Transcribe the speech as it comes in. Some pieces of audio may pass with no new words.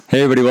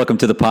Hey everybody, welcome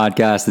to the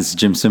podcast. This is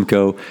Jim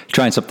Simcoe.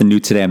 Trying something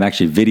new today. I'm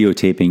actually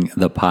videotaping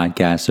the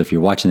podcast. So if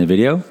you're watching the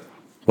video,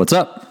 what's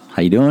up?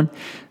 How you doing?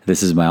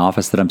 This is my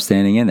office that I'm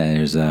standing in.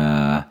 There's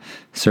a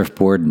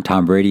surfboard and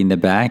Tom Brady in the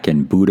back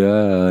and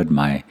Buddha, and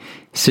my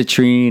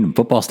citrine, and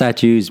football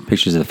statues,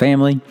 pictures of the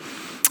family.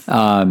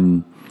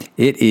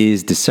 It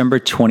is December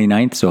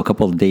 29th, so a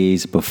couple of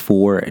days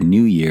before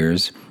New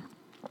Year's.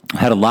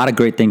 Had a lot of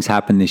great things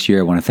happen this year.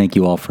 I want to thank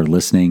you all for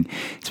listening.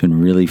 It's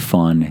been really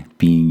fun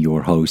being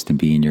your host and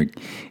being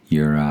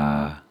your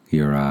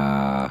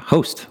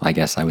host. I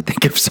guess I would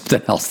think of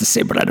something else to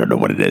say, but I don't know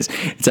what it is.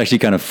 It's actually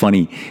kind of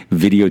funny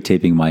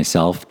videotaping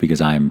myself because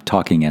I'm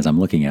talking as I'm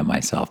looking at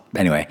myself.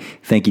 Anyway,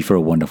 thank you for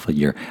a wonderful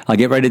year. I'll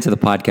get right into the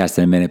podcast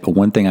in a minute, but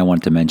one thing I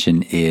wanted to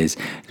mention is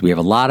we have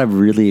a lot of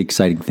really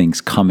exciting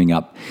things coming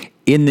up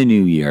in the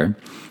new year.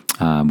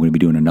 We're going to be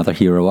doing another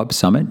Hero Up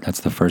Summit. That's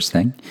the first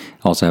thing.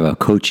 I also have a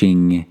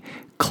coaching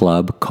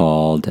club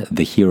called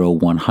the Hero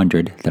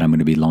 100 that I'm going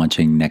to be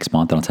launching next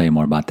month. I'll tell you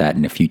more about that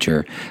in a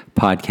future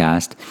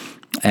podcast.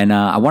 And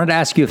I wanted to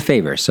ask you a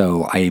favor.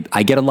 So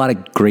I get a lot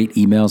of great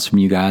emails from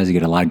you guys. I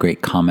get a lot of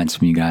great comments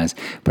from you guys.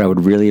 But I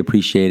would really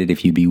appreciate it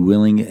if you'd be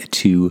willing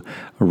to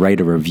write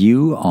a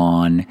review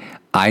on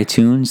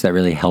iTunes. That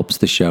really helps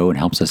the show and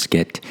helps us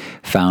get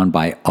found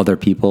by other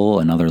people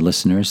and other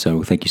listeners.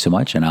 So thank you so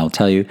much. And I'll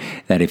tell you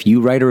that if you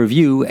write a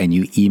review and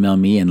you email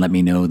me and let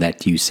me know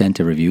that you sent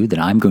a review, then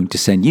I'm going to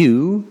send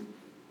you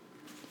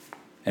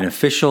an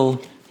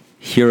official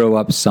Hero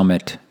Up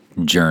Summit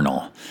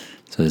journal.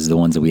 So this is the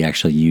ones that we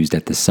actually used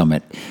at the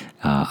summit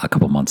a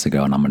couple months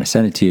ago, and I'm going to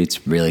send it to you.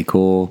 It's really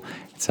cool.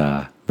 It's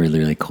a really,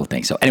 really cool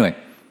thing. So anyway,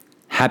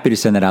 happy to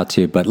send that out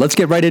to you. But let's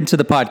get right into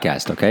the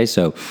podcast, okay?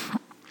 So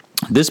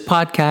this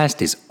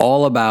podcast is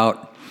all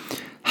about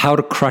how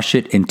to crush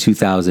it in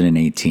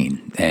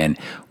 2018. And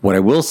what I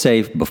will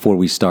say before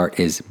we start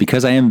is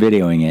because I am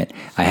videoing it,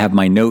 I have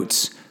my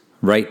notes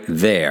right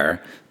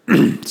there.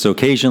 So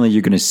occasionally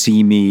you're going to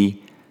see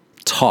me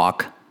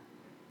talk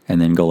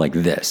and then go like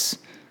this.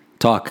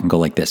 Talk and go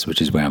like this, which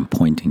is where I'm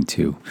pointing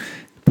to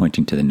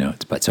the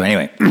notes. But so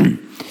anyway,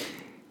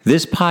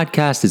 this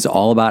podcast is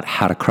all about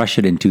how to crush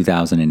it in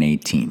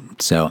 2018.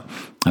 So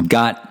I've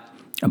got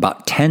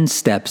about 10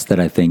 steps that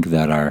I think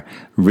that are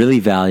really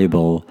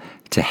valuable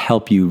to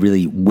help you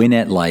really win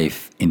at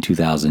life in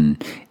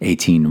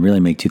 2018, really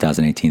make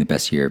 2018 the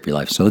best year of your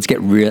life. So let's get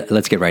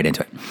right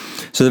into it.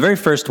 So the very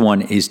first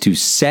one is to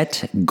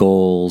set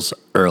goals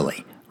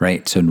early,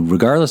 right? So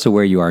regardless of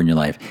where you are in your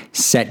life,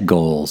 set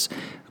goals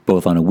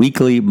both on a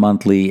weekly,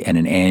 monthly, and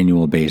an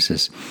annual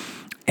basis.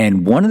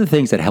 And one of the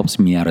things that helps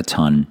me out a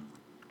ton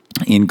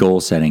in goal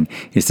setting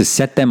is to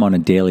set them on a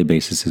daily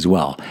basis as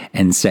well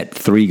and set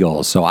 3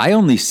 goals. So I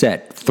only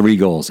set 3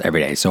 goals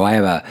every day. So I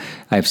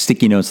have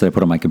sticky notes that I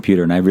put on my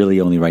computer, and I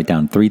really only write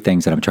down 3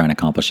 things that I'm trying to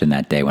accomplish in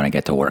that day when I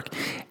get to work.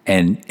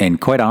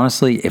 And quite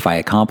honestly, if I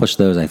accomplish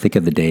those, I think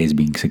of the day as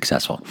being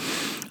successful.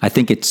 I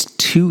think it's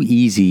too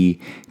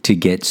easy to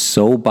get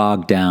so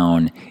bogged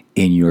down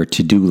in your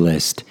to-do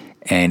list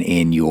and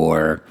in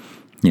your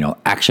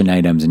action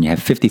items, and you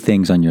have 50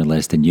 things on your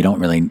list and you don't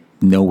really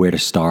know where to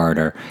start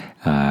or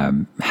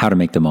how to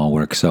make them all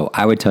work. So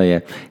I would tell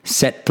you,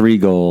 set 3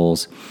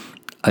 goals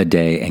a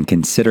day and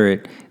consider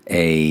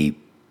it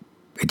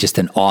just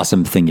an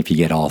awesome thing if you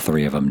get all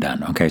 3 of them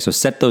done. Okay, so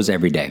set those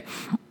every day.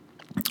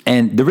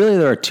 And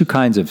there are 2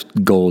 kinds of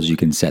goals you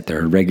can set. There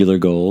are regular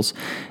goals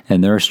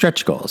and there are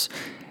stretch goals.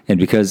 And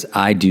because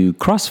I do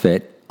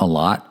CrossFit a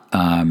lot,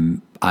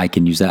 I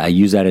can use that. I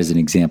use that as an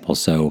example.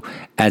 So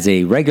as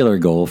a regular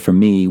goal for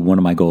me, one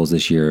of my goals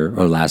this year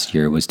or last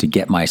year was to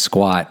get my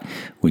squat,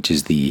 which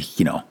is the,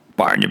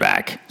 bar on your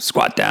back,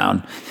 squat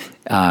down,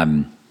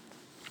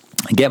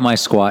 get my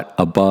squat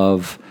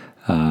above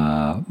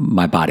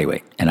my body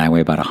weight. And I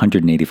weigh about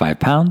 185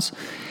 pounds.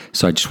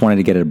 So I just wanted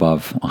to get it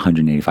above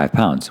 185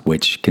 pounds,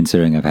 which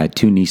considering I've had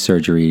 2 knee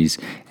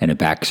surgeries and a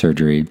back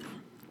surgery,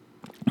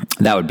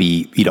 that would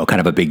be, kind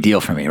of a big deal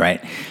for me,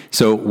 right?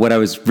 So what I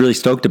was really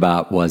stoked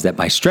about was that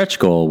my stretch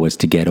goal was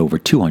to get over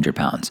 200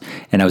 pounds.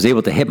 And I was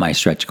able to hit my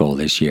stretch goal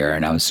this year,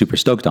 and I was super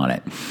stoked on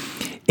it.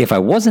 If I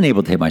wasn't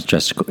able to hit my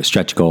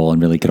stretch goal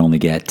and really could only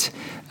get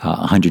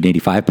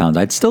 185 pounds,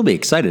 I'd still be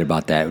excited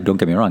about that. Don't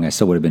get me wrong. I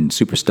still would have been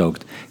super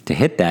stoked to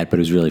hit that, but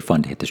it was really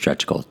fun to hit the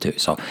stretch goal too.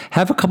 So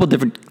have a couple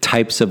different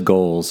types of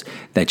goals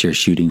that you're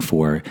shooting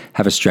for.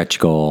 Have a stretch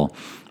goal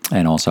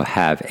and also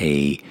have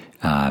a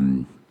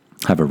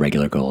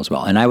regular goal as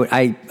well. And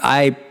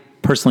I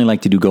personally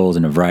like to do goals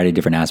in a variety of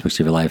different aspects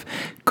of your life: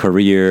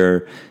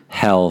 career,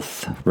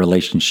 health,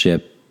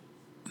 relationship,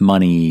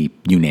 money,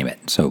 you name it.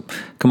 So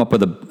come up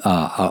with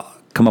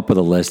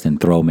a list and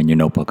throw them in your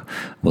notebook.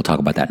 We'll talk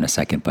about that in a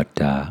second. But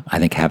I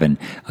think having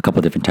a couple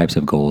of different types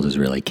of goals is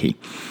really key.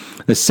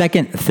 The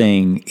second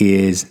thing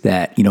is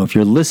that, if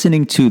you're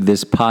listening to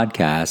this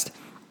podcast,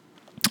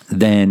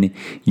 then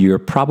you're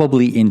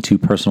probably into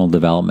personal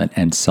development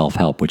and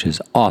self-help, which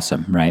is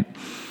awesome, right?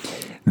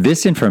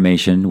 This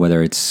information,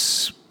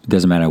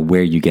 doesn't matter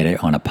where you get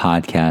it, on a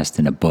podcast,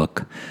 in a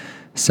book,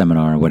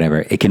 seminar or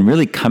whatever, it can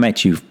really come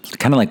at you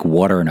kind of like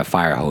water in a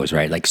fire hose,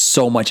 right? Like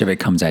so much of it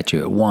comes at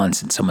you at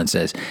once, and someone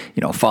says,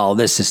 follow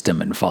this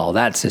system and follow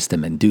that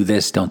system and do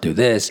this, don't do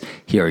this.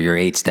 Here are your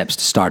 8 steps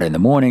to start in the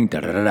morning, da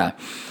da da da.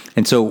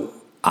 And so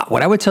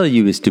what I would tell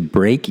you is to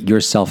break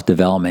your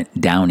self-development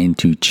down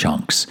into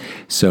chunks.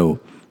 So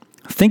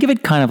think of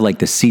it kind of like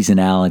the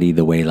seasonality,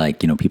 the way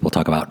people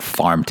talk about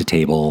farm to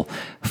table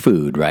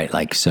food, right?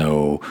 Like,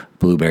 so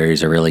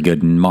blueberries are really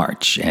good in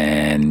March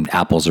and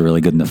apples are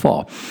really good in the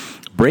fall.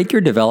 Break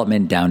your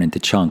development down into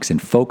chunks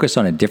and focus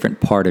on a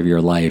different part of your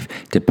life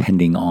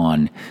depending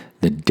on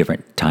the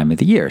different time of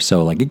the year.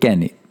 So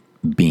again,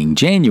 being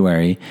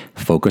January,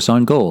 focus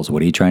on goals.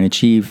 What are you trying to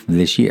achieve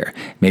this year?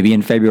 Maybe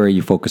in February,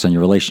 you focus on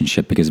your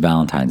relationship because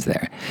Valentine's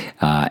there.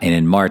 And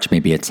in March,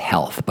 maybe it's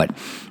health. But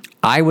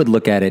I would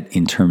look at it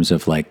in terms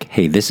of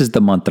hey, this is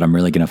the month that I'm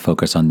really going to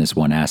focus on this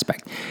one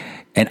aspect.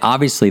 And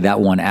obviously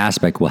that one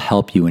aspect will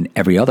help you in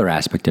every other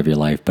aspect of your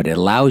life, but it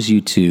allows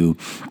you to,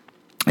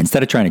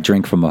 instead of trying to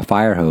drink from a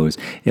fire hose,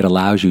 it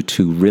allows you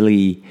to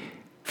really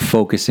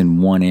focus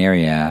in one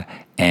area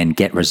and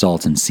get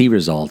results and see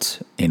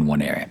results in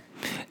one area.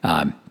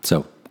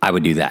 So I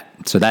would do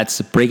that. So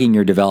that's breaking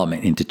your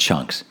development into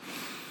chunks.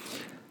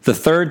 The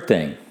third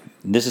thing,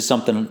 this is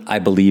something I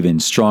believe in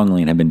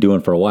strongly and have been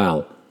doing for a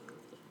while,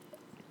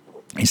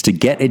 is to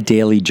get a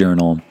daily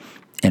journal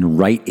and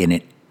write in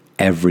it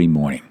every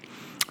morning.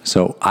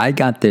 So I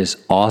got this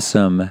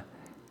awesome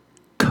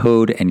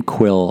Code and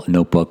Quill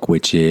notebook,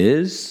 which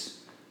is,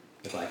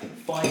 if I can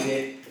find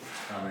it,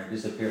 I'm going to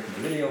disappear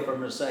from the video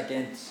for a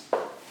second.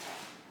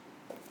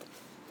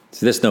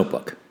 So this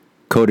notebook,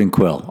 Code and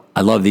Quill.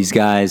 I love these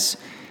guys.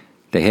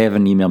 They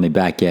haven't emailed me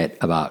back yet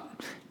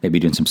about maybe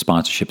doing some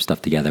sponsorship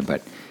stuff together,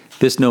 but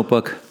this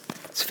notebook,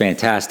 it's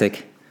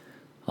fantastic.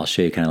 I'll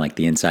show you kind of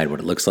the inside, what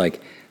it looks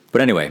like.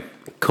 But anyway,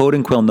 Code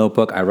and Quill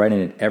notebook. I write in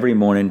it every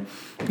morning.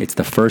 It's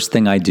the first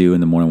thing I do in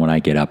the morning when I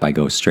get up. I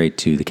go straight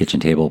to the kitchen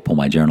table, pull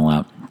my journal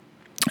out,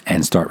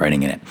 and start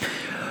writing in it.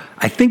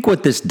 I think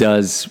what this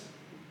does,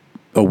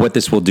 or what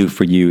this will do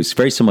for you, is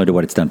very similar to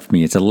what it's done for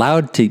me. It's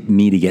allowed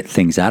me to get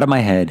things out of my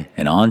head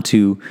and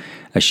onto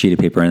a sheet of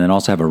paper, and then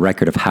also have a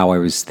record of how I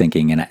was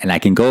thinking. And I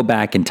can go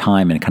back in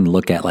time and kind of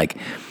look at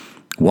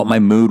what my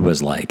mood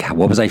was like,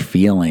 what was I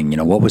feeling,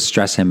 what was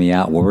stressing me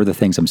out, what were the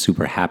things I'm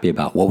super happy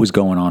about, what was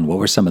going on, what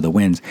were some of the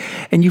wins.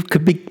 And you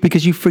could be,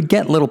 because you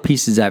forget little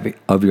pieces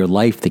of your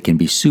life that can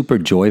be super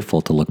joyful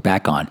to look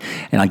back on.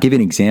 And I'll give you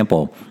an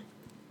example.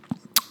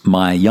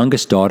 My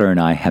youngest daughter and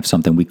I have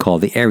something we call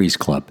the Aries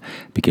Club,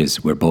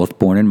 because we're both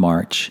born in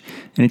March.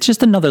 And it's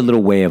just another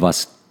little way of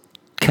us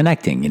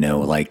connecting,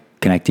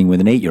 connecting with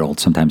an 8-year-old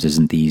sometimes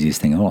isn't the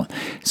easiest thing at all.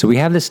 So we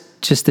have this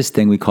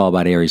thing we call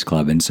about Aries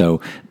Club. And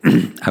so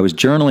I was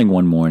journaling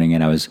one morning,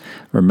 and I was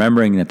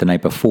remembering that the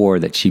night before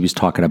that she was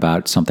talking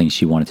about something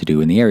she wanted to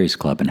do in the Aries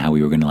Club and how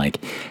we were going to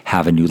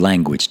have a new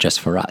language just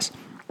for us.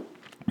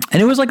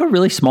 And it was a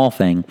really small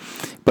thing,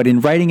 but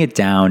in writing it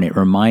down, it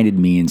reminded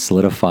me and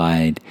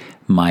solidified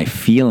my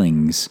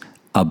feelings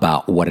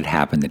about what had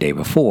happened the day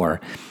before.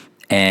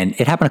 And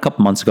it happened a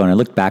couple months ago, and I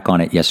looked back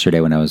on it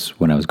yesterday when I was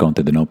going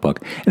through the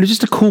notebook. And it was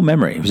just a cool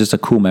memory. It was just a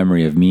cool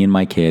memory of me and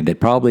my kid that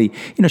probably,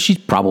 she's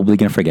probably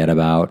going to forget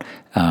about,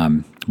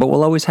 but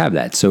we'll always have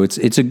that. So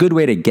it's a good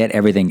way to get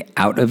everything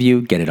out of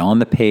you, get it on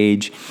the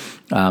page.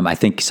 I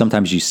think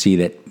sometimes you see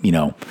that,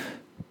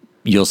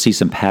 you'll see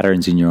some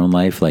patterns in your own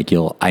life.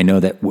 I know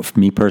that with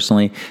me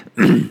personally,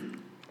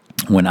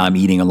 when I'm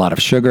eating a lot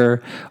of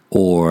sugar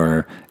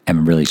or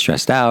am really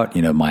stressed out,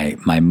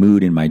 my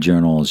mood in my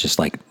journal is just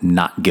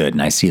not good.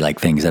 And I see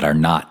things that are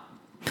not,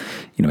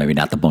 maybe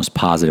not the most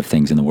positive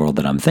things in the world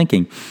that I'm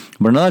thinking.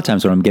 But in other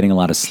times when I'm getting a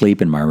lot of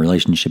sleep and my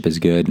relationship is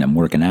good and I'm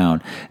working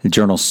out, the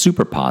journal's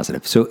super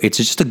positive. So it's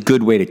just a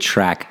good way to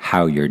track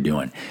how you're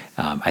doing.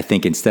 I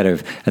think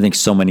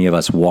so many of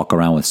us walk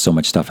around with so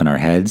much stuff in our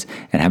heads,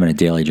 and having a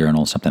daily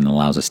journal is something that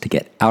allows us to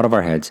get out of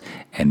our heads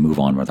and move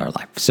on with our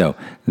life. So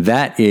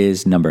that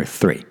is number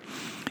 3.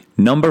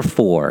 Number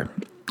 4,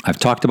 I've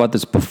talked about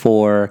this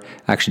before.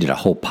 I actually did a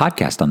whole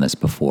podcast on this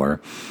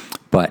before,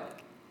 but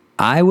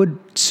I would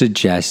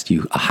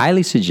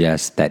highly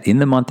suggest that in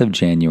the month of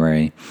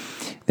January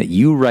that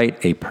you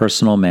write a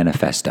personal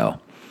manifesto.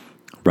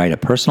 Write a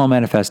personal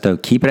manifesto,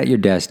 keep it at your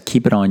desk,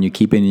 keep it on you,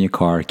 keep it in your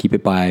car, keep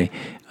it by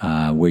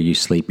where you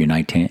sleep, your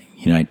night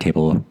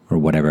table or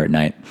whatever at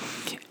night.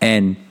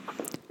 And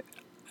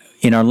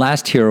in our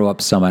last Hero Up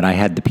Summit, I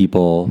had the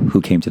people who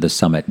came to the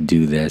summit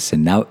do this.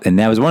 And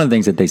that was one of the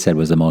things that they said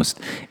was the most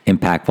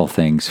impactful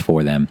things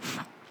for them,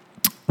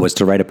 was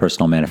to write a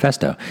personal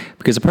manifesto.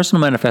 Because a personal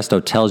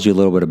manifesto tells you a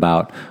little bit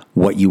about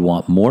what you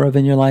want more of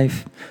in your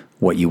life,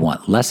 what you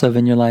want less of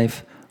in your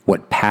life,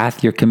 what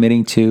path you're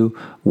committing to,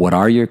 what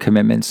are your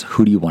commitments,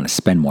 who do you want to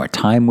spend more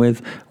time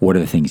with, what are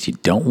the things you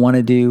don't want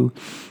to do,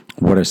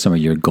 what are some of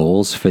your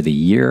goals for the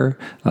year,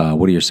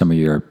 what are some of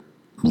your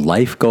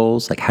life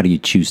goals, how do you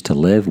choose to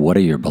live, what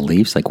are your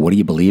beliefs, what do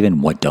you believe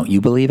in, what don't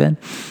you believe in,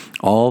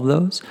 all of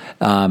those.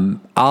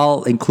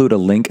 I'll include a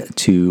link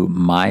to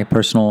my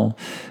personal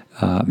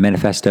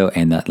manifesto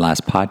and that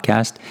last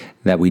podcast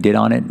that we did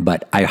on it,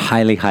 but I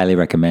highly, highly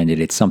recommend it.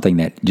 It's something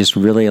that just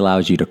really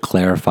allows you to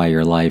clarify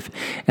your life.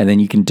 And then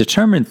you can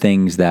determine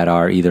things that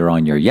are either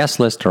on your yes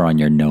list or on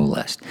your no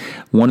list.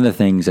 One of the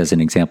things, as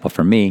an example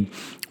for me,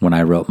 when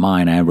I wrote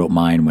mine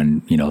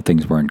when,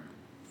 things weren't,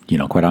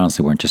 quite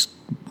honestly,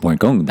 weren't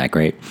going that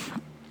great.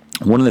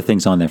 One of the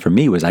things on there for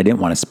me was I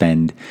didn't want to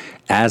spend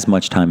as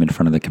much time in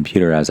front of the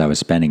computer as I was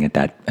spending at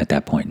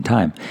that point in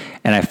time.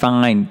 And I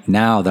find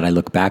now that I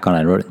look back on it,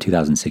 I wrote it in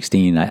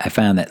 2016, I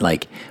found that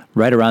like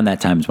right around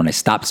that time is when I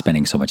stopped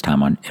spending so much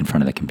time in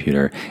front of the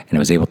computer, and I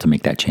was able to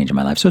make that change in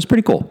my life. So it's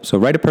pretty cool. So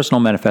write a personal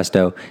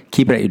manifesto,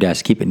 keep it at your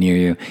desk, keep it near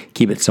you,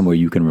 keep it somewhere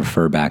you can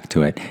refer back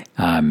to it.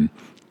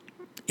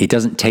 It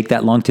doesn't take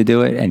that long to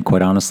do it, and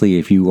quite honestly,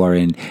 if you are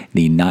in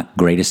the not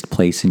greatest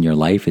place in your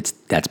life,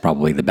 that's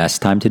probably the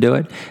best time to do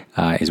it,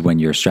 is when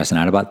you're stressing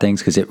out about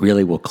things, because it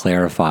really will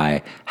clarify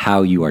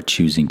how you are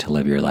choosing to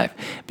live your life.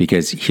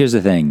 Because here's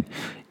the thing,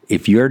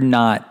 if you're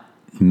not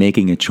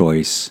making a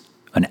choice,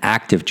 an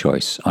active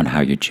choice on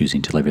how you're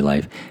choosing to live your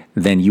life,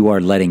 then you are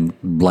letting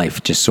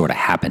life just sort of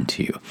happen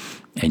to you,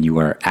 and you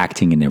are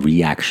acting in a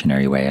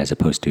reactionary way as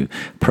opposed to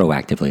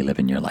proactively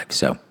living your life.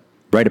 So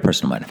write a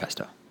personal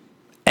manifesto.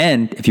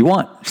 And if you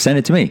want, send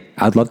it to me.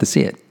 I'd love to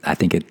see it. I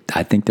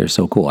think they're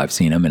so cool. I've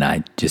seen them, and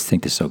I just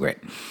think they're so great.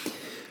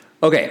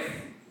 Okay,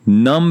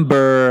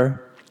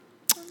 number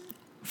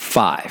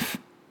 5.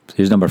 So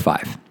here's number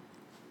 5.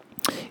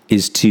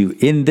 Is to,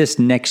 in this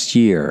next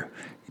year,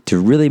 to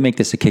really make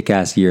this a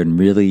kick-ass year and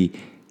really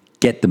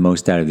get the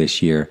most out of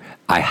this year,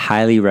 I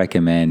highly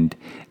recommend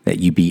that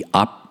you be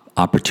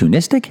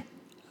opportunistic,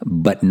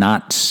 but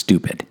not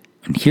stupid.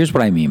 And here's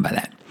what I mean by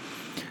that.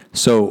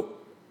 So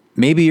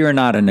maybe you're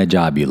not in a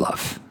job you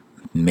love.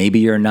 Maybe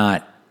you're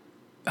not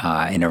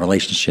in a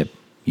relationship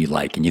you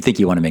like, and you think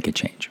you want to make a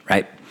change,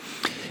 right?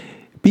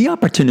 Be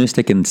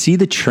opportunistic and see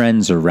the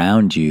trends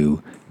around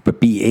you, but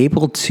be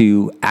able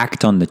to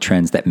act on the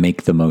trends that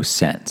make the most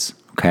sense,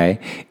 okay?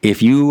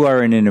 If you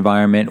are in an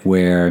environment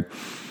where,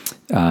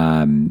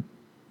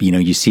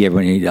 you see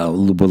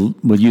everyone,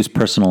 we'll use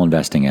personal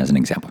investing as an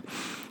example.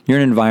 You're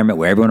in an environment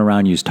where everyone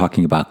around you is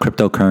talking about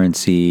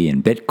cryptocurrency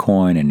and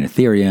Bitcoin and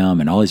Ethereum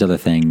and all these other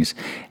things,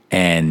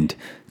 and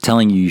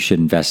telling you should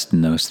invest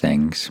in those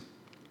things.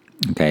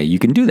 Okay, you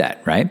can do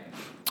that, right?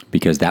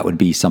 Because that would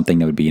be something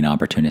that would be an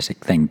opportunistic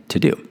thing to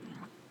do.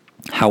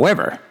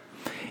 However,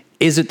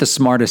 is it the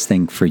smartest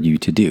thing for you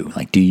to do?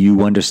 Like, do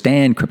you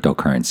understand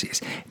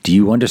cryptocurrencies? Do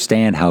you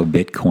understand how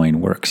Bitcoin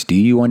works? Do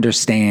you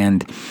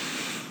understand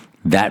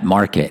that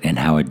market and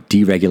how a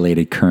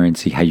deregulated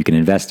currency, how you can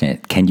invest in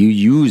it? Can you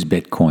use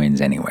Bitcoins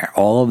anywhere?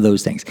 All of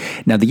those things.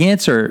 Now, the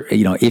answer,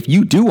 if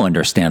you do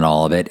understand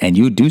all of it and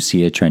you do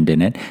see a trend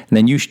in it,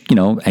 then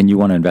and you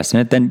want to invest in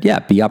it, then yeah,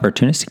 be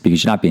opportunistic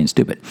because you're not being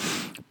stupid.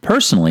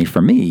 Personally,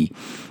 for me,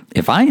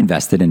 if I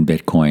invested in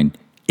Bitcoin,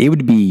 it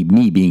would be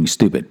me being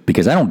stupid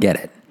because I don't get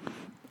it.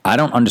 I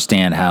don't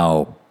understand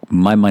how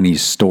my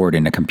money's stored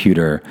in a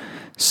computer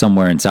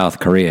somewhere in South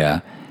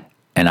Korea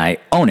and I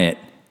own it,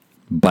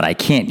 but I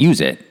can't use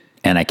it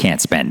and I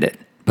can't spend it.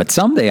 But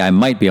someday I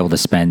might be able to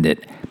spend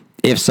it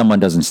if someone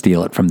doesn't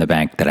steal it from the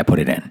bank that I put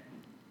it in.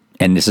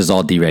 And this is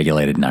all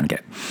deregulated and I don't get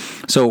it.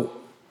 So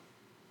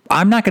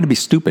I'm not going to be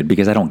stupid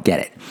because I don't get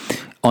it.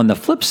 On the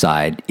flip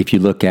side, if you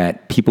look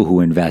at people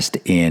who invest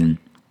in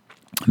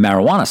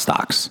marijuana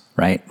stocks,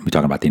 right? We're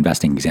talking about the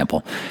investing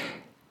example.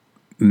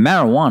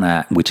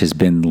 Marijuana, which has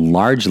been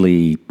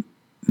largely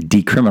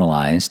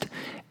decriminalized,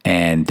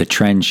 and the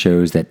trend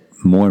shows that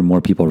more and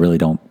more people really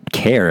don't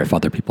care if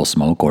other people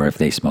smoke or if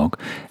they smoke.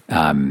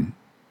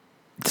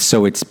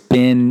 So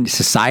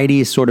society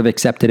has sort of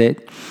accepted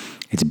it.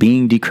 It's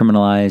being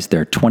decriminalized.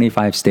 There are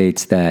 25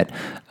 states that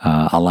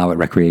allow it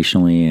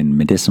recreationally and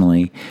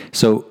medicinally.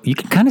 So you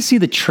can kind of see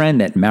the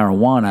trend that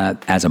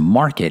marijuana as a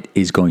market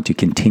is going to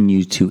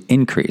continue to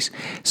increase.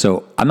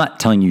 So I'm not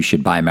telling you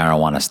should buy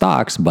marijuana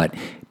stocks, but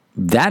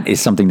that is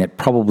something that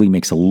probably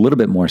makes a little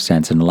bit more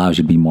sense and allows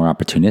you to be more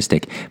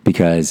opportunistic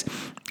because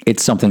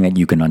it's something that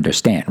you can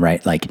understand,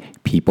 right?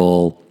 Like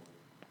people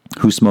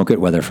who smoke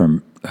it, whether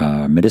for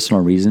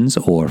medicinal reasons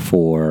or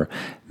for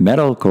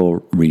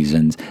medical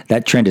reasons,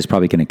 that trend is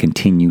probably going to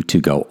continue to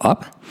go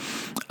up.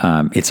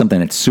 It's something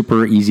that's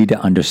super easy to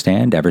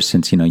understand ever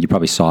since, you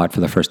probably saw it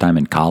for the first time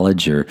in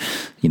college or,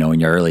 in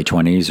your early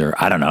 20s or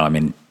I don't know. I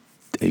mean,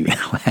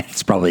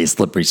 it's probably a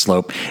slippery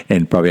slope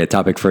and probably a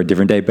topic for a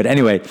different day. But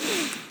anyway,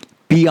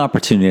 be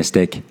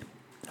opportunistic.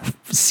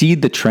 See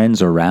the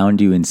trends around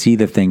you and see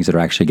the things that are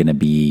actually going to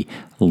be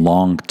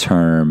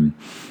long-term,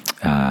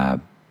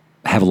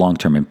 have a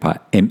long-term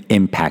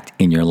impact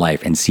in your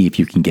life and see if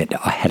you can get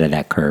ahead of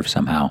that curve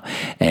somehow.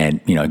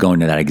 And, going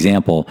to that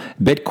example,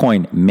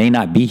 Bitcoin may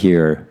not be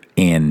here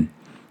in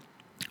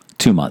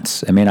 2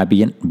 months. It may not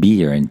be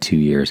here in 2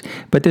 years,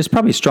 but there's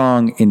probably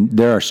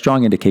there are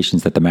strong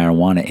indications that the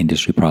marijuana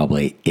industry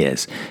probably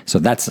is. So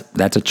that's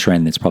a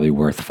trend that's probably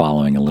worth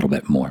following a little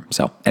bit more.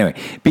 So anyway,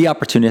 be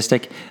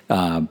opportunistic,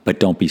 but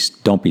don't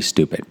be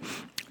stupid.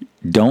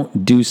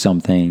 Don't do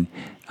something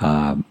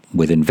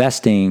with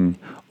investing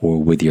or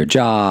with your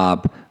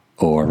job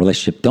or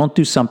relationship, don't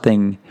do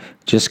something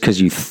just because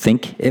you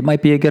think it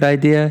might be a good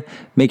idea.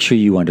 Make sure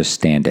you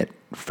understand it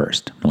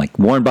first. Like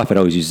Warren Buffett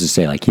always used to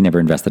say, like, he never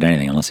invested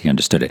anything unless he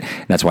understood it.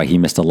 That's why he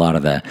missed a lot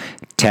of the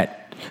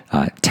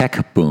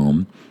tech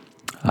boom,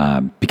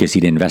 because he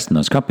didn't invest in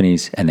those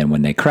companies. And then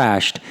when they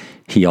crashed,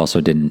 he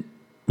also didn't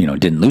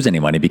lose any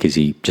money because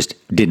he just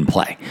didn't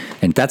play.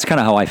 And that's kind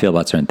of how I feel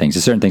about certain things.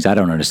 There's certain things I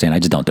don't understand. I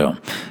just don't do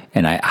them.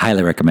 And I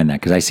highly recommend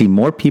that, because I see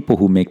more people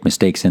who make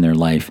mistakes in their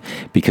life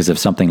because of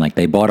something like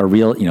they got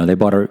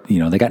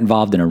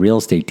involved in a real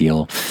estate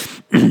deal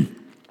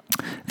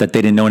that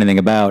they didn't know anything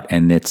about.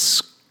 And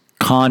it's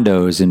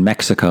condos in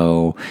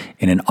Mexico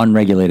in an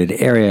unregulated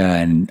area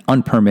and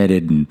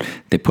unpermitted, and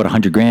they put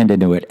 $100,000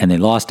 into it and they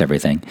lost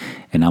everything.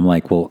 And I'm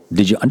like, well,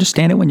 did you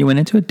understand it when you went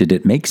into it? Did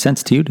it make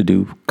sense to you to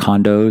do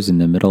condos in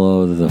the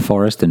middle of the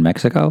forest in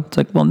Mexico? It's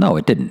like, well, no,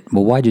 it didn't.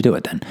 Well, why'd you do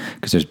it then?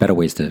 Because there's better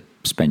ways to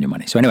spend your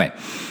money. So anyway,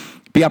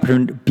 be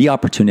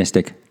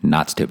opportunistic,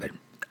 not stupid.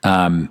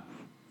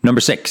 Number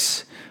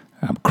 6,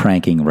 I'm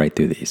cranking right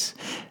through these.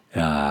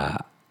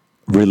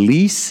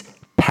 Release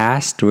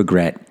past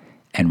regret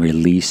and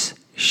release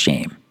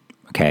shame.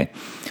 Okay.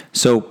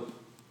 So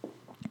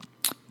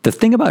the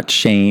thing about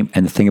shame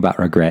and the thing about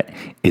regret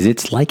is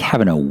it's like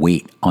having a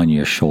weight on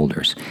your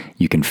shoulders.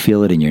 You can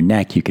feel it in your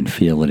neck. You can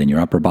feel it in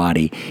your upper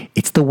body.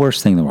 It's the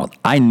worst thing in the world.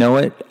 I know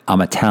it. I'm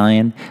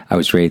Italian. I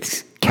was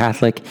raised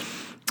Catholic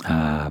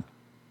on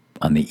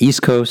the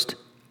East Coast,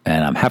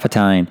 and I'm half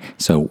Italian.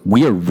 So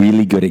we are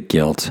really good at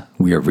guilt.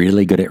 We are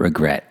really good at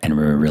regret, and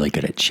we're really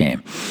good at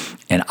shame.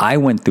 And I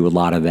went through a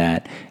lot of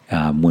that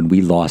when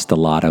we lost a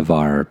lot of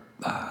our,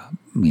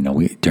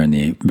 during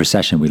the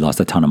recession, we lost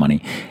a ton of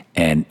money.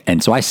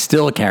 And so I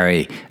still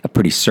carry a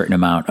pretty certain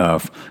amount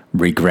of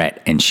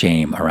regret and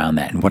shame around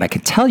that. And what I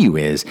can tell you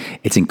is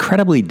it's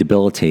incredibly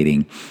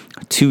debilitating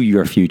to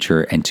your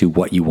future and to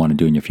what you want to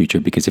do in your future.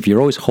 Because if you're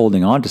always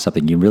holding on to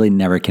something, you really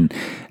never can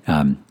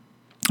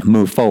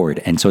move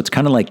forward. And so it's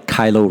kind of like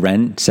Kylo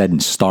Ren said in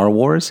Star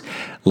Wars,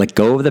 let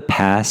go of the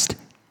past,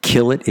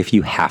 kill it if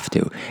you have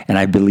to. And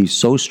I believe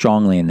so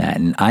strongly in that.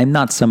 And I'm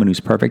not someone who's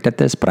perfect at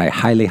this, but I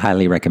highly,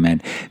 highly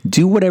recommend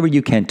do whatever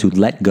you can to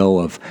let go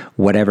of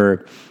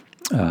whatever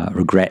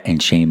regret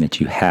and shame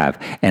that you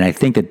have. And I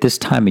think that this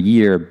time of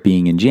year,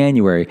 being in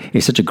January,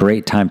 is such a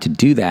great time to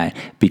do that,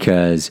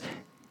 because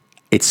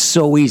it's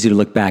so easy to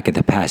look back at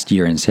the past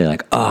year and say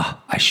like,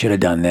 oh, I should have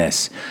done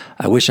this.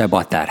 I wish I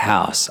bought that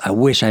house. I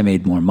wish I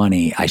made more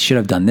money. I should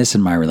have done this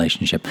in my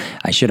relationship.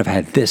 I should have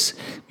had this,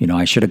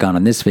 I should have gone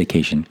on this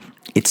vacation.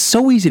 It's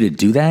so easy to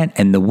do that.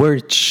 And the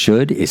word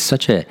should is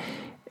such a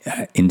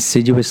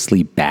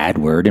insidiously bad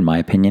word, in my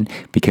opinion,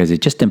 because it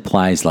just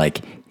implies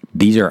like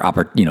these are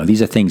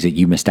things that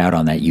you missed out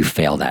on, that you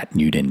failed at and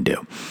you didn't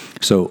do.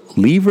 So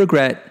leave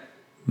regret,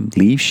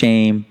 leave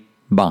shame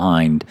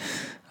behind.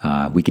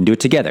 We can do it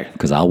together,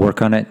 because I'll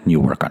work on it and you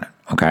work on it.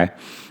 Okay.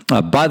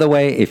 By the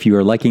way, if you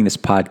are liking this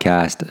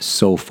podcast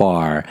so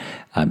far,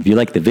 if you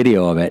like the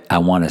video of it, I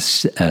want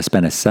to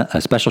spend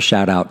a special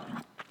shout out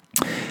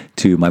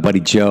to my buddy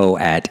Joe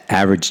at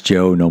Average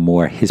Joe No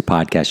More, his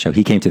podcast show.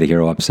 He came to the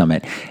Hero Up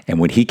Summit, and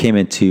when he came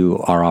into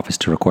our office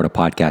to record a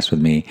podcast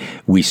with me,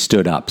 we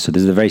stood up. So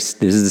this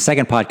is the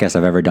second podcast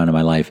I've ever done in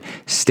my life,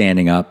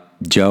 standing up.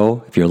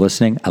 Joe, if you're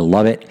listening, I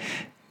love it.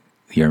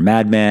 You're a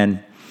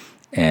madman.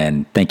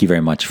 And thank you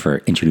very much for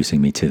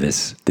introducing me to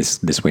this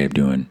way of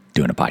doing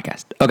a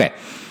podcast. Okay.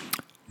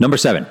 Number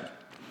 7,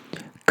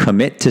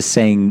 commit to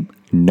saying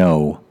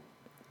no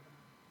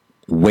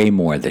way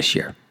more this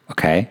year.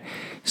 Okay.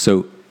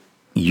 So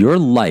your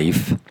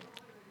life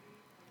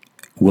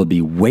will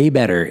be way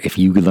better if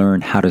you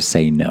learn how to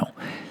say no.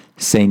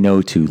 Say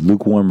no to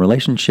lukewarm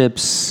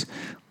relationships,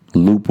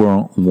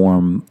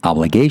 lukewarm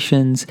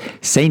obligations.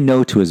 Say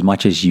no to as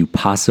much as you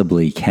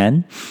possibly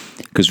can.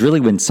 Because really,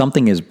 when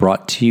something is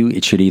brought to you,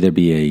 it should either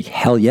be a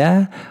hell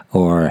yeah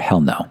or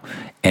hell no.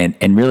 And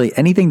really,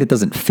 anything that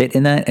doesn't fit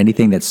in that,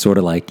 anything that's sort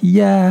of like,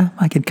 yeah,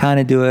 I can kind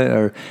of do it,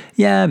 or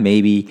yeah,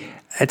 maybe,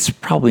 it's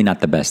probably not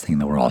the best thing in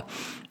the world.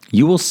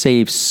 You will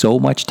save so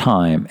much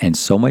time and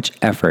so much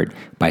effort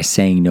by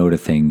saying no to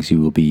things. You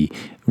will be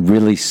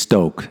really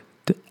stoked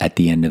at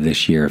the end of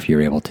this year if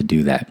you're able to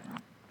do that.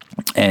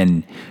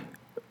 And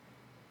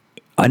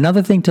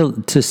another thing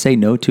to say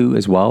no to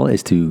as well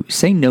is to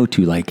say no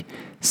to like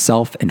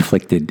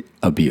self-inflicted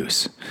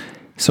abuse.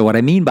 So what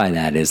I mean by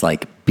that is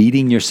like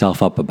beating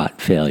yourself up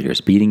about failures,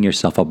 beating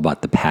yourself up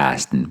about the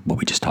past and what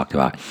we just talked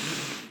about.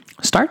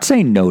 Start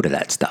saying no to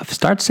that stuff.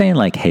 Start saying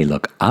like, hey,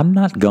 look, I'm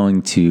not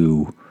going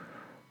to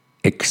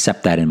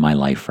accept that in my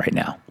life right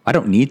now. I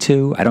don't need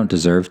to. I don't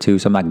deserve to.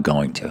 So I'm not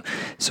going to.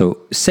 So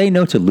say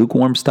no to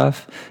lukewarm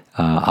stuff,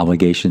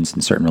 obligations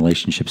in certain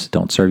relationships that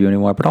don't serve you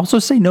anymore. But also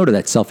say no to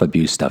that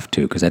self-abuse stuff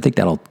too, because I think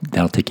that'll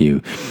take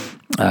you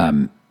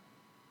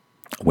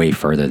way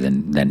further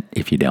than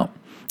if you don't.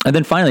 And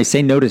then finally,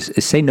 say no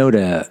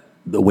to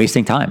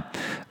wasting time,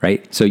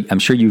 right? So I'm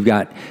sure you've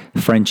got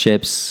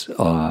friendships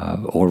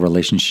or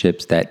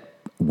relationships that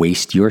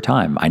waste your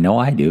time. I know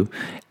I do,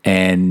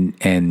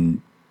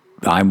 and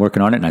I'm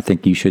working on it, and I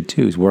think you should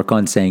too, is work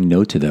on saying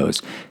no to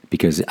those,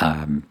 because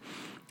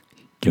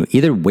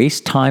either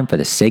waste time for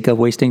the sake of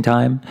wasting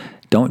time.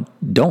 Don't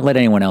let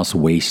anyone else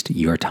waste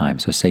your time.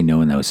 So say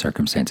no in those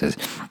circumstances.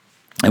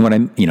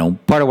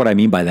 And part of what I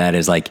mean by that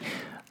is like,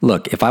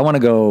 look, if I want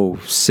to go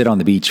sit on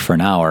the beach for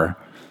an hour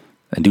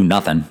and do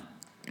nothing,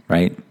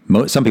 right?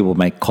 Some people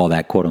might call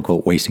that quote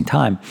unquote wasting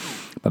time,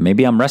 but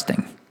maybe I'm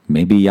resting.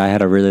 Maybe I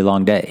had a really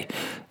long day.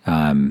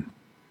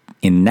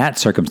 In that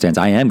circumstance,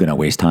 I am going to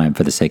waste time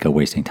for the sake of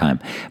wasting time.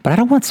 But I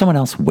don't want someone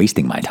else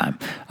wasting my time.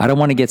 I don't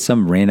want to get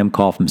some random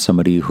call from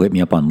somebody who hit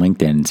me up on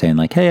LinkedIn saying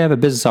like, hey, I have a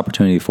business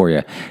opportunity for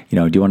you.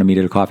 Do you want to meet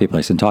at a coffee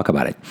place and talk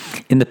about it?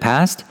 In the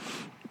past,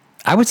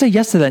 I would say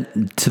yes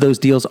to those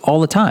deals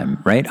all the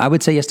time, right? I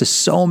would say yes to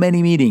so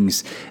many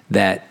meetings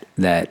that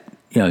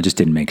just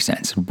didn't make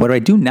sense. What I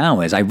do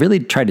now is I really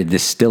try to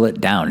distill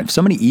it down. If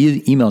somebody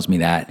emails me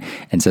that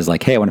and says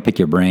like, hey, I want to pick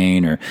your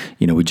brain, or,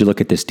 would you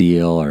look at this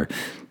deal, or,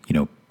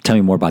 tell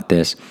me more about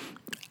this,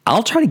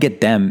 I'll try to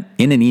get them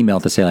in an email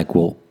to say like,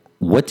 well,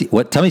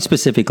 tell me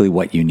specifically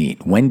what you need.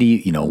 When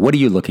do what are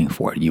you looking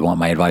for? Do you want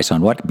my advice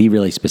on what? Be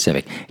really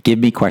specific. Give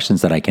me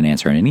questions that I can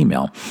answer in an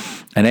email.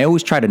 And I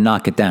always try to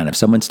knock it down. If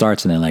someone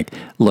starts and they're like,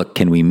 look,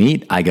 can we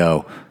meet? I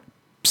go,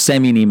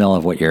 send me an email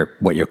of what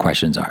your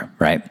questions are,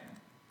 right?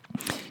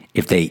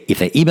 If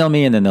they email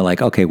me and then they're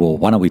like, okay, well,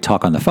 why don't we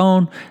talk on the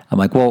phone? I'm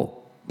like,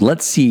 well,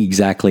 let's see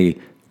exactly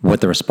what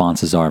the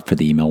responses are for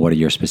the email. What are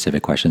your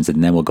specific questions?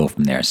 And then we'll go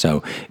from there.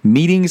 So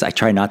meetings, I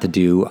try not to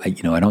do, I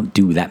don't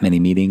do that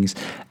many meetings.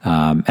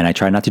 And I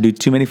try not to do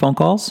too many phone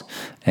calls,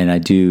 and I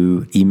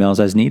do emails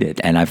as needed.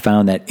 And I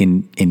found that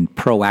in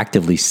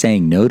proactively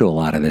saying no to a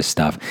lot of this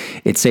stuff,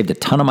 it saved a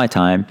ton of my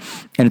time,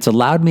 and it's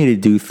allowed me to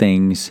do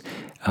things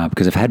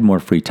because I've had more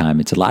free time.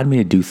 It's allowed me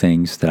to do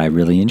things that I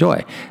really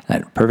enjoy.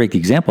 A perfect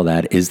example of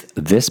that is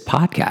this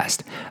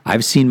podcast.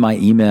 I've seen my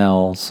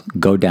emails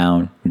go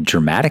down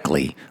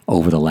dramatically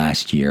over the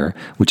last year,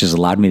 which has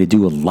allowed me to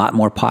do a lot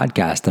more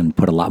podcasts and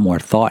put a lot more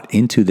thought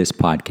into this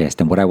podcast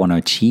and what I want to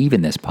achieve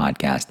in this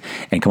podcast,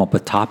 and come up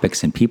with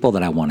topics and people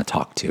that I want to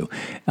talk to.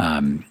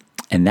 And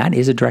that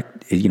is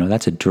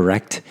that's a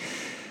direct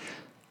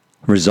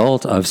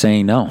result of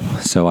saying no.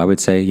 So I would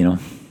say,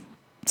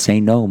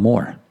 say no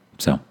more.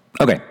 So,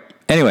 okay.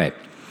 Anyway,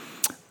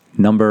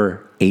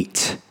 number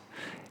 8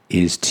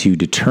 is to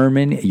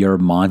determine your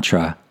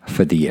mantra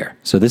for the year.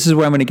 So this is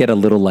where I'm going to get a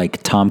little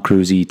like Tom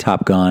Cruise-y,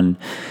 Top Gun,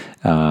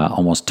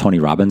 almost Tony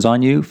Robbins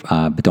on you.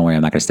 But don't worry,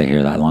 I'm not going to stay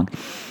here that long.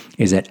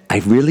 Is that I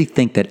really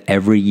think that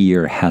every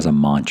year has a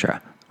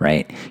mantra,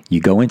 right?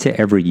 You go into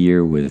every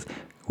year with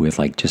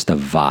like just a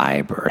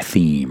vibe or a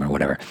theme or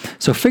whatever.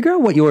 So figure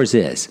out what yours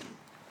is.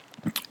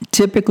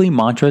 Typically,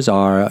 mantras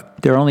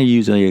they're only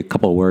usually a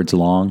couple of words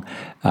long.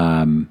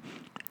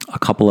 A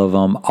couple of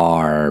them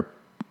are,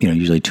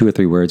 usually 2 or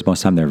 3 words. Most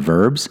of the time they're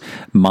verbs.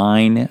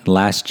 Mine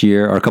last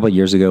year, or a couple of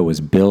years ago, was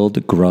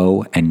build,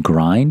 grow, and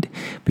grind,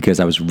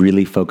 because I was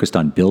really focused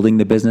on building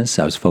the business.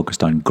 I was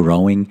focused on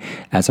growing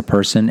as a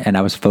person, and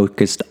I was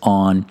focused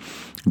on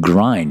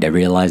grind. I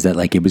realized that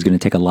it was going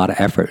to take a lot of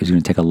effort. It was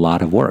going to take a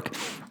lot of work.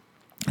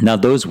 Now,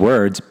 those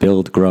words,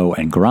 build, grow,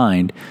 and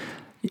grind,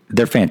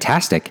 they're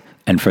fantastic.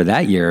 And for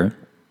that year,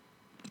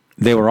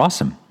 they were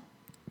awesome.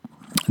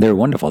 They were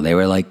wonderful. They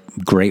were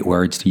great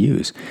words to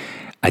use.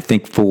 I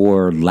think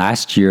for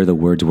last year, the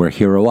words were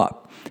hero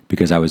up,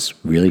 because I was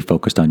really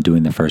focused on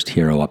doing the first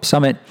Hero Up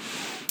Summit.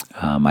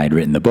 I had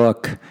written the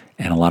book,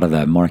 and a lot of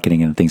the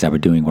marketing and things I was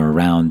doing were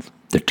around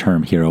the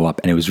term hero up.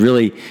 And it was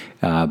really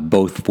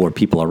both for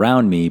people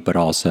around me, but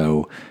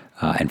also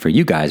and for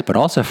you guys, but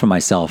also for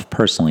myself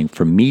personally,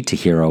 for me to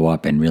hero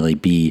up and really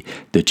be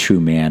the true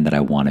man that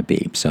I want to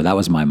be. So that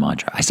was my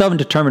mantra. I still haven't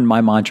determined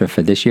my mantra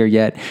for this year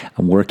yet.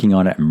 I'm working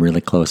on it. I'm really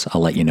close.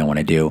 I'll let you know when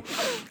I do.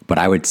 But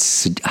I would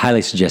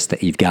highly suggest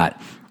that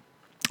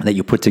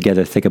you put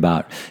together, think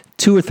about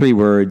 2 or 3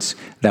 words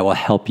that will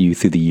help you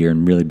through the year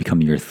and really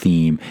become your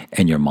theme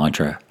and your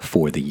mantra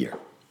for the year.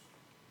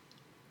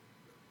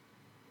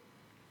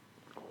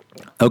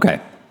 Okay.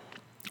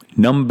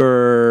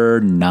 Number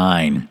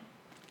 9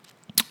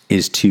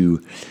 is to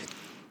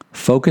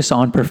focus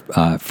on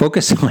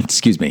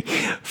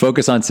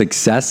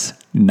success,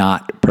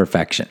 not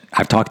perfection.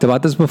 I've talked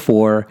about this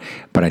before,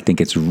 but I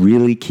think it's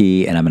really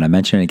key, and I'm going to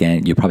mention it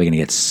again. You're probably going to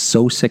get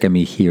so sick of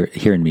me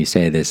hearing me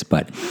say this,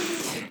 but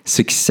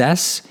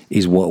success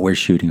is what we're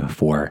shooting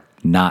for,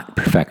 not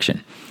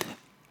perfection.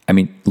 I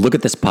mean, look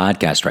at this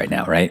podcast right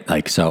now,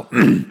 right? So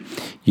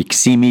you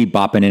see me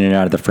bopping in and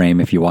out of the frame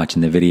if you're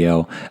watching the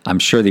video. I'm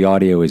sure the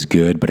audio is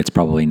good, but it's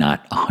probably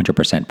not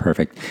 100%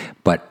 perfect.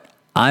 But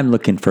I'm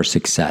looking for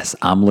success.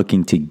 I'm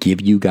looking to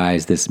give you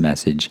guys this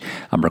message.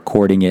 I'm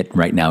recording it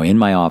right now in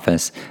my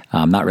office.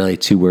 I'm not really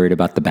too worried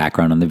about the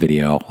background on the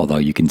video, although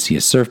you can see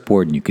a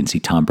surfboard and you can see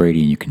Tom Brady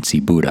and you can see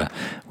Buddha,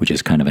 which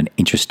is kind of an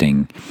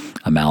interesting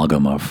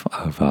amalgam of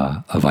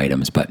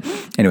items. But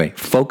anyway,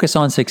 focus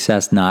on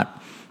success,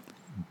 not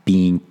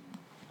being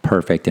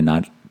perfect and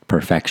not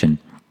perfection.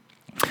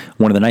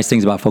 One of the nice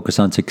things about focus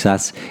on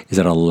success is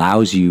it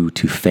allows you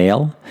to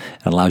fail.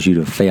 It allows you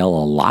to fail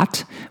a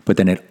lot, but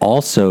then it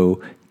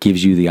also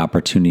gives you the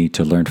opportunity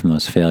to learn from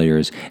those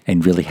failures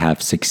and really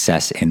have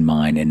success in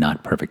mind and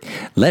not perfect.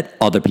 Let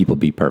other people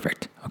be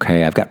perfect,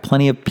 okay? I've got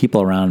plenty of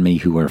people around me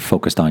who are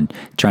focused on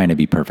trying to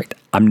be perfect.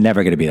 I'm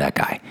never going to be that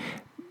guy.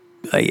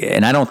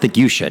 And I don't think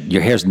you should.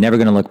 Your hair's never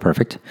going to look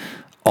perfect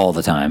all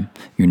the time.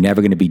 You're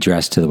never going to be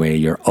dressed to the way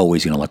you're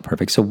always going to look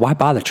perfect. So why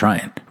bother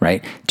trying,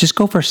 right? Just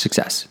go for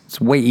success. It's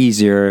way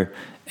easier,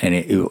 and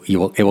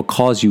it will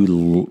cause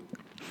you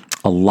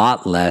a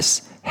lot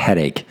less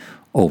headache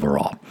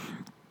overall.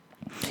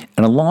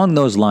 And along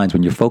those lines,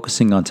 when you're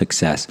focusing on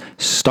success,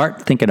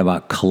 start thinking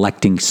about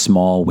collecting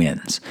small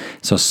wins.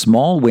 So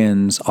small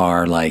wins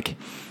are like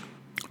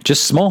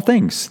just small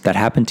things that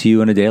happen to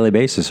you on a daily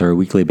basis or a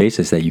weekly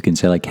basis that you can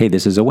say like, hey,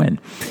 this is a win.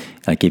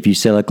 Like if you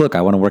say like, look,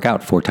 I want to work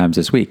out 4 times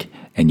this week,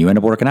 and you end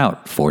up working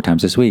out 4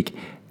 times this week,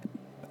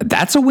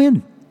 that's a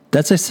win.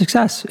 That's a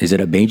success. Is it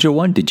a major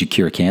one? Did you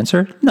cure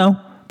cancer? No,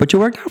 but you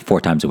worked out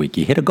 4 times a week.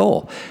 You hit a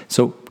goal.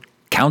 So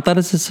count that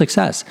as a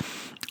success.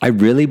 I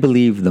really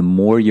believe the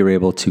more you're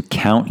able to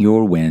count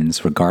your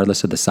wins,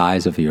 regardless of the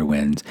size of your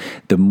wins,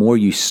 the more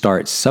you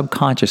start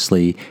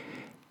subconsciously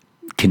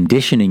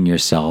conditioning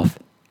yourself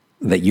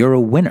that you're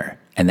a winner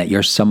and that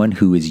you're someone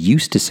who is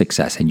used to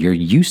success and you're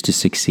used to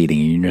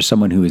succeeding and you're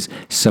someone who is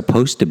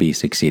supposed to be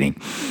succeeding.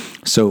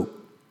 So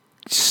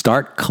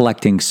start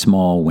collecting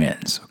small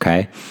wins,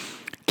 okay?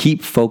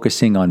 Keep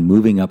focusing on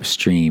moving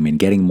upstream and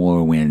getting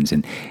more wins,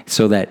 and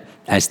so that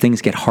as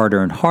things get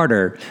harder and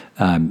harder,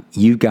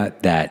 you've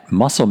got that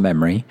muscle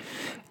memory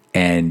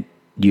and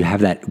you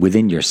have that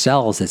within your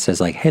cells that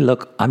says like, hey,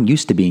 look, I'm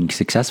used to being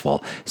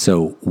successful.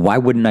 So why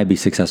wouldn't I be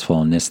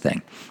successful in this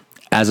thing?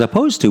 As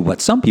opposed to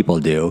what some people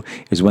do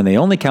is when they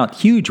only count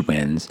huge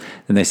wins,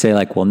 then they say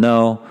like, well,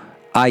 no,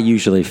 I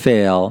usually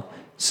fail.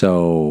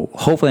 So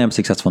hopefully I'm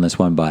successful in this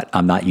one, but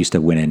I'm not used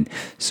to winning.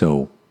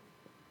 So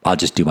I'll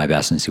just do my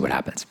best and see what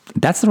happens.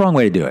 That's the wrong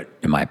way to do it,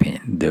 in my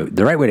opinion.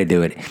 The right way to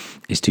do it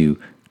is to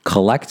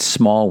collect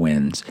small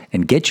wins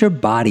and get your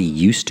body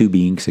used to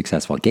being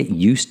successful. Get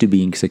used to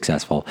being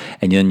successful,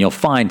 and then you'll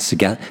find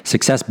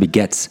success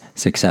begets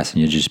success,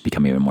 and you'll just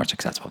become even more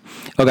successful.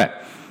 Okay,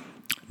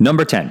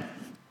 number 10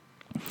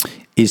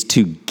 is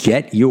to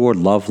get your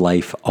love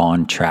life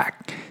on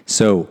track.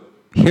 So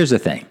here's the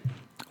thing.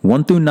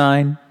 1 through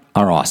 9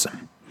 are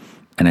awesome.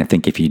 And I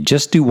think if you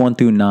just do 1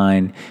 through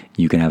 9,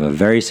 you can have a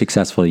very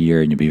successful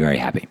year and you'll be very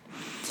happy.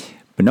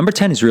 But number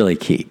 10 is really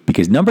key,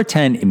 because number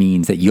 10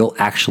 means that you'll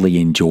actually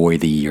enjoy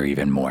the year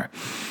even more.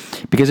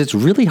 Because it's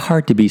really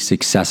hard to be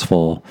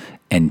successful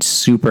and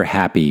super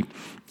happy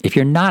if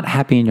you're not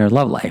happy in your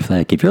love life.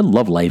 Like if your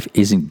love life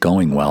isn't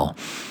going well,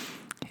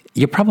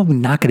 you're probably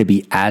not going to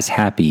be as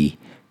happy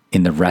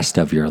in the rest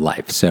of your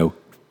life. So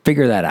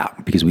figure that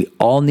out, because we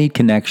all need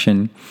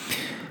connection.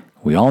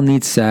 We all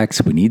need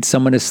sex. We need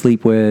someone to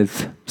sleep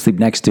with, sleep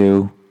next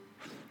to.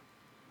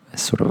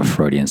 That's sort of a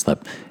Freudian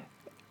slip.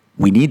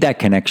 We need that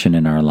connection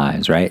in our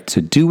lives, right? So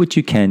do what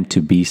you can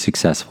to be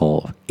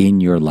successful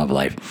in your love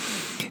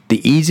life.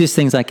 The easiest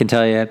things I can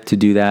tell you to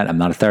do that, I'm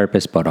not a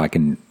therapist, but I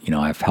can,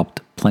 I've helped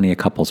plenty of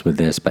couples with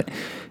this, but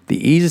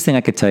the easiest thing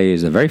I could tell you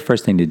is the very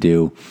first thing to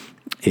do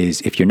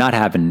is if you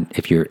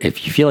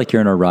feel like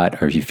you're in a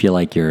rut, or if you feel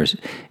like your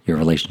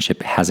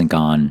relationship hasn't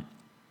gone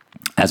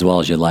as well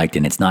as you liked,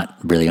 and it's not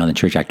really on the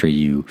trajectory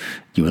you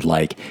would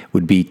like,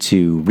 would be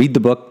to read the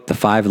book, The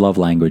 5 Love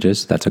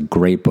Languages. That's a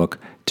great book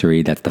to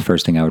read. That's the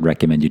first thing I would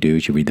recommend you do,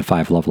 is you read The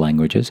 5 Love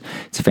Languages.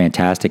 It's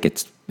fantastic.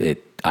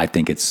 I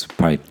think it's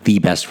probably the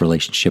best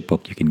relationship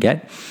book you can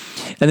get.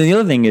 And then the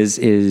other thing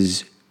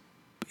is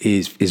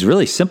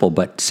really simple,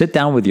 but sit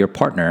down with your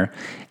partner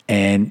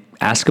and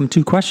ask them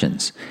 2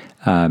 questions.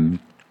 And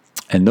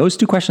those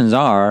 2 questions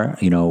are,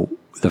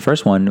 the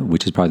first one,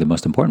 which is probably the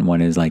most important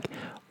one, is like,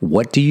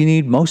 what do you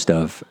need most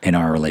of in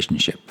our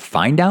relationship?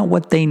 Find out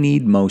what they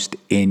need most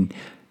in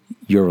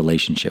your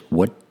relationship.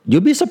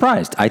 You'll be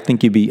surprised. I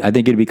think you'd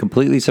be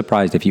completely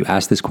surprised if you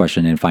ask this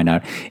question and find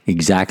out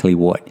exactly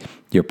what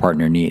your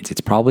partner needs.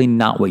 It's probably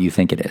not what you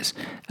think it is.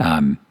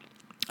 And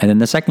then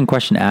the second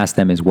question to ask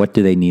them is, what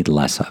do they need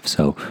less of?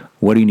 So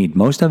what do you need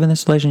most of in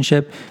this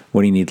relationship?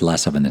 What do you need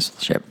less of in this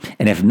relationship?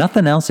 And if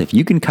nothing else, if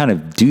you can kind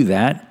of do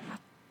that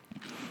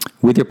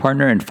with your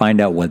partner and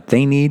find out what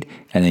they need,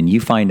 and then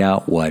you find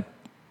out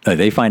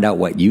they find out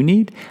what you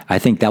need, I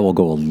think that will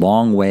go a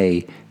long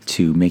way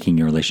to making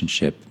your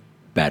relationship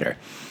better.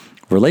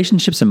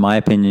 Relationships, in my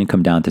opinion,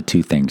 come down to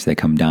 2 things. They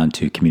come down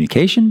to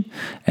communication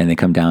and they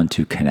come down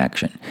to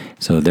connection.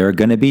 So there are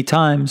going to be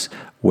times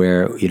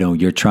where,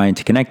 you're trying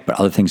to connect, but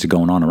other things are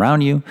going on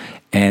around you,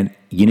 and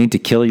you need to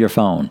kill your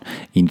phone.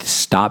 You need to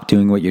stop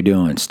doing what you're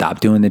doing. Stop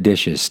doing the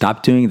dishes.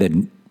 Stop doing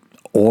the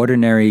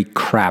ordinary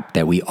crap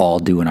that we all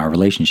do in our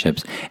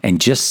relationships,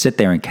 and just sit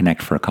there and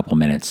connect for a couple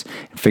minutes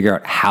and figure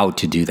out how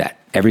to do that.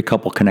 Every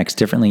couple connects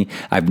differently.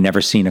 I've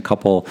never seen a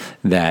couple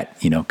that,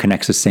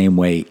 connects the same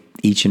way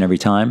each and every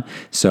time.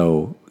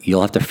 So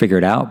you'll have to figure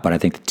it out. But I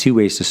think the 2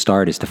 ways to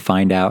start is to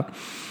find out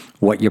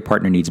what your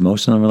partner needs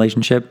most in a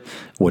relationship,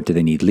 what do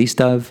they need least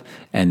of,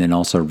 and then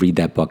also read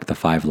that book, The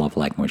 5 Love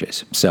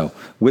Languages. So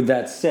with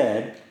that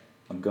said,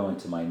 I'm going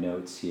to my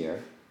notes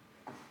here.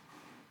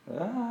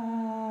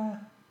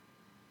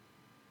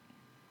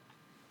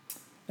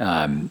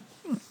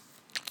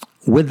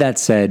 With that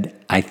said,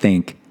 I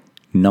think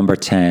number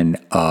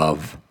 10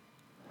 of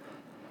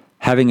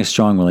having a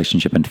strong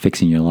relationship and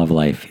fixing your love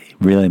life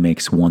really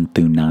makes 1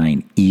 through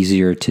 9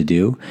 easier to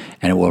do,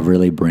 and it will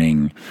really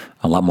bring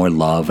a lot more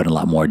love and a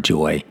lot more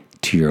joy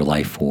to your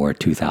life for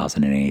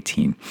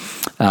 2018.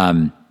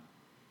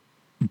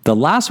 The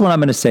last one I'm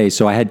going to say,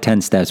 so I had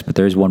 10 steps, but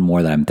there's one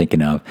more that I'm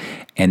thinking of,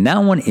 and that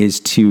one is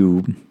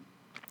to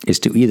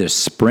either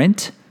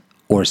sprint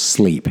or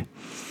sleep.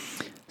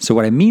 So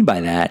what I mean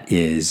by that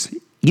is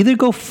either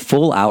go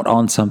full out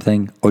on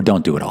something or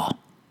don't do it all,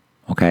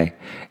 okay?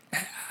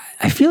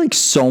 I feel like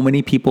so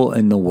many people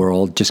in the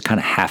world just kind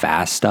of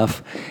half-ass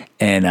stuff,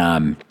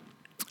 and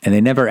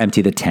they never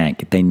empty the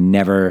tank. They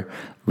never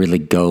really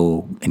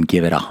go and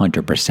give it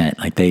 100%.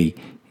 Like they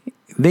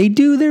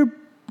do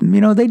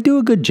they do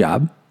a good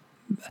job,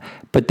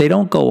 but they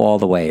don't go all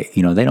the way.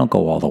 They don't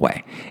go all the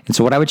way. And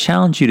so what I would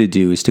challenge you to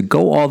do is to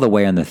go all the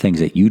way on the things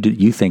that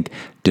you think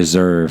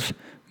deserve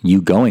you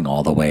going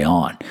all the way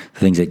on, the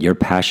things that you're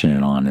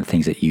passionate on, the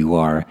things that you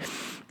are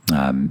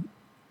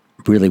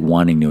really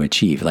wanting to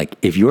achieve. Like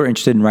if you're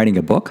interested in writing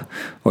a book,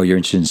 or you're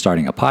interested in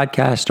starting a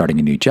podcast, starting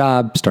a new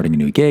job, starting a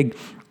new gig,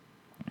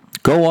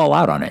 go all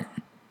out on it.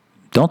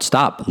 Don't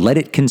stop. Let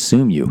it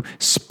consume you.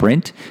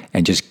 Sprint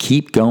and just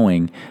keep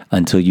going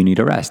until you need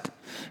a rest.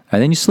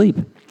 And then you sleep.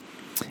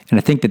 And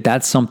I think that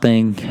that's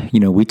something,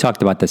 we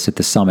talked about this at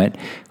the summit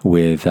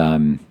with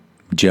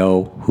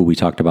Joe, who we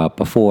talked about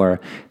before,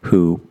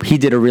 he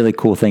did a really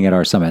cool thing at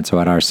our summit. So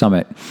at our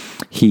summit,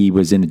 he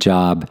was in a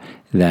job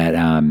that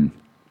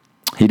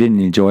he didn't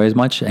enjoy as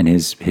much, and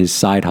his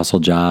side hustle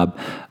job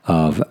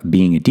of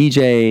being a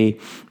DJ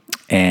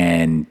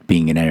and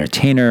being an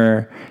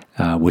entertainer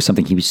was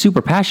something he was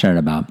super passionate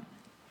about.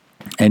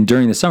 And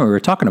during the summer, we were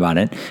talking about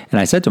it, and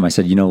I said to him,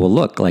 well,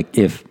 look, like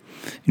if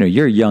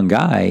you're a young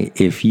guy,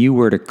 if you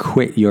were to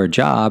quit your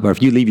job, or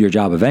if you leave your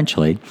job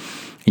eventually,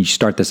 and you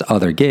start this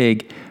other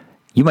gig,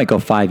 you might go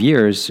 5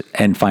 years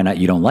and find out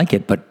you don't like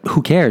it, but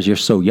who cares? You're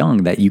so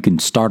young that you can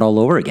start all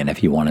over again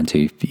if you wanted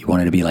to. If you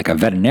wanted to be like a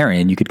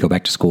veterinarian, you could go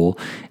back to school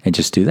and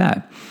just do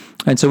that.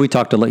 And so we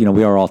talked we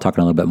were all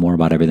talking a little bit more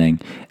about everything.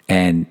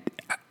 And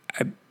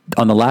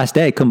on the last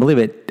day, I couldn't believe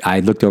it.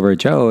 I looked over at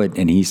Joe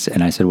and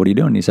I said, "What are you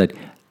doing?" And he said,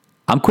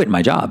 "I'm quitting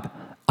my job.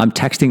 I'm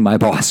texting my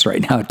boss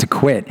right now to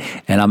quit,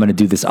 and I'm going to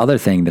do this other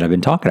thing that I've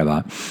been talking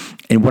about."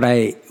 And what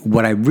I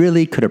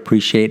really could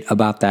appreciate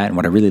about that, and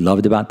what I really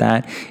loved about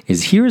that,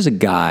 is here's a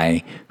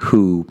guy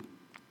who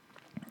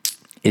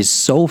is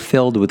so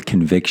filled with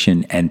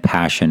conviction and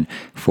passion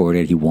for what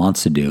he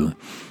wants to do,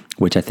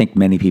 which I think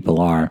many people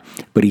are,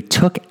 but he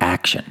took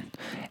action.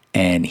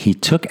 And he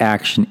took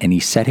action, and he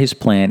set his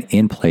plan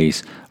in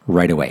place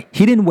right away.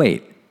 He didn't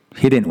wait.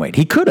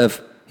 He could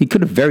have. He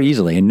could have very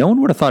easily, and no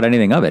one would have thought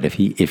anything of it if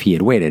he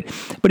had waited,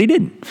 but he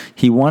didn't.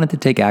 He wanted to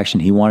take action.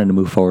 He wanted to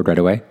move forward right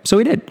away, so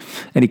he did.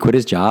 And he quit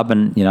his job,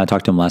 and I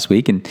talked to him last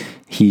week, and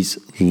he's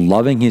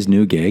loving his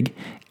new gig,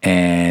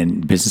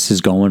 and business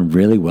is going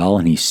really well,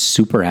 and he's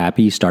super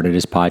happy. He started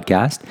his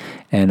podcast,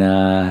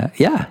 and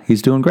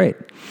he's doing great.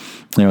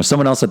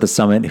 Someone else at the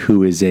summit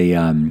who is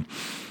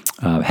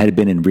had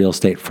been in real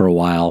estate for a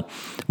while.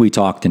 We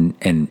talked, and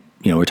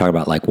we're talking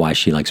about like why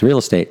she likes real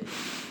estate,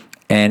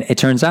 and it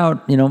turns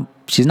out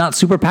she's not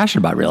super passionate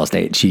about real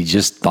estate. She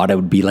just thought it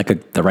would be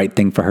like the right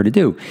thing for her to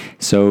do.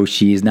 So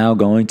she's now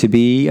going to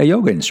be a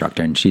yoga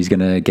instructor, and she's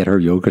going to get her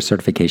yoga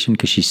certification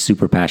because she's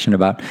super passionate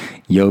about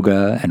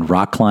yoga and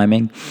rock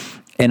climbing.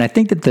 And I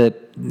think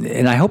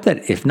and I hope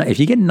that if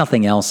you get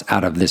nothing else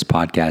out of this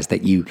podcast,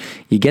 that you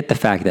get the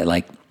fact that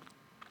like,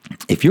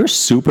 if you're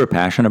super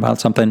passionate about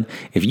something,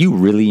 if you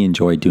really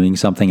enjoy doing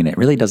something and it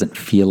really doesn't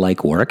feel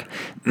like work,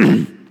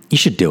 you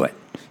should do it.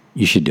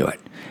 You should do it.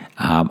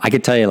 I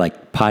could tell you,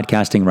 like,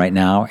 podcasting right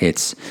now,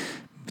 it's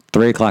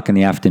 3:00 in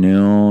the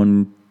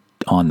afternoon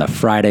on the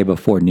Friday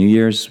before New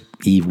Year's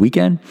Eve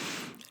weekend,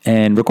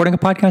 and recording a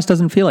podcast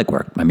doesn't feel like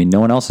work. I mean, no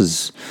one else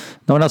is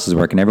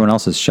working. Everyone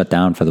else is shut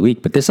down for the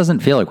week, but this doesn't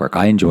feel like work.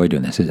 I enjoy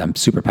doing this. I'm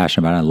super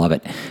passionate about it. I love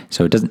it.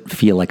 So it doesn't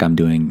feel like I'm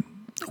doing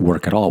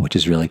work at all, which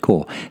is really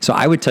cool. So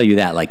I would tell you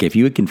that, like, if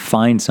you can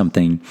find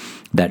something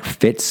that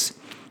fits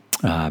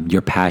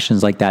your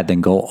passions like that, then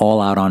go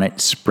all out on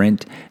it,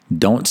 sprint,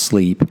 don't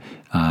sleep,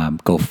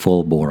 go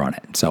full bore on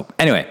it. So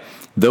anyway,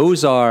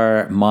 those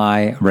are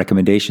my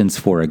recommendations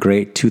for a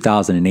great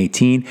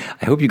 2018.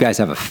 I hope you guys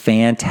have a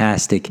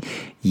fantastic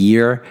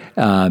year.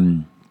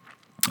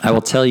 I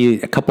will tell you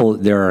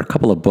there are a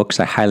couple of books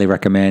I highly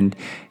recommend.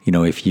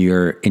 If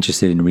you're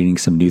interested in reading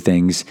some new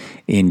things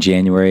in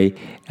January,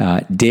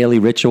 Daily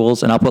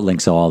Rituals, and I'll put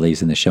links to all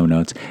these in the show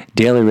notes.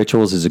 Daily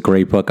Rituals is a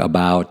great book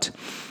about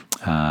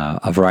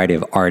a variety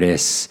of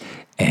artists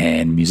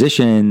and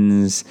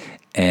musicians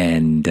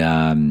and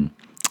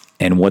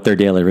and what their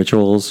daily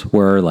rituals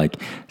were. Like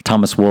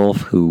Thomas Wolfe,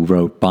 who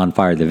wrote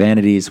Bonfire of the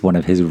Vanities, one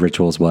of his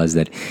rituals was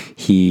that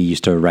he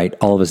used to write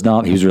all of his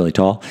novels. He was really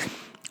tall,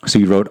 so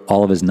he wrote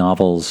all of his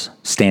novels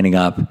standing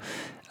up,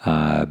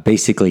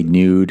 basically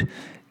nude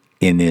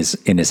in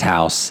his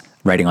house,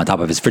 writing on top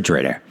of his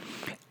refrigerator,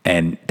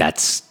 and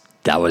that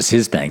was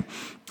his thing.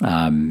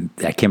 I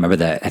can't remember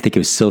that. I think it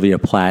was Sylvia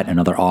Plath,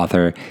 another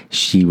author.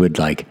 She would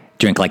like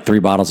drink like 3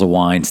 bottles of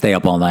wine, stay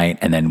up all night,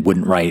 and then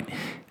wouldn't write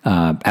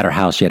at her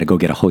house. She had to go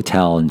get a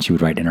hotel, and she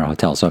would write in her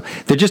hotel. So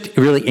they're just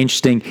really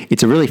interesting.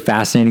 It's a really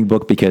fascinating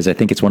book because I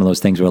think it's one of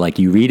those things where like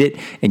you read it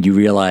and you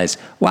realize,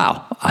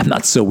 wow, I'm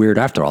not so weird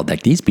after all.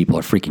 Like these people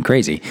are freaking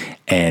crazy,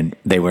 and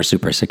they were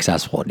super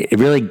successful. It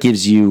really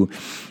gives you.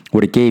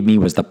 What it gave me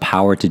was the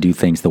power to do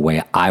things the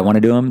way I want to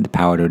do them, the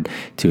power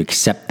to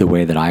accept the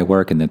way that I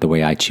work and the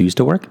way I choose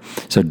to work.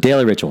 So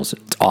Daily Rituals,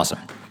 it's awesome.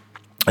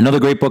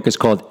 Another great book is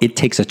called It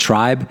Takes a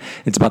Tribe.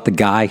 It's about the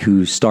guy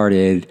who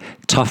started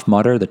Tough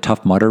Mudder, the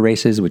Tough Mudder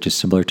races, which is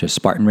similar to a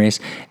Spartan race.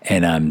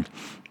 And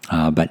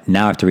but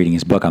now after reading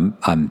his book,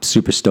 I'm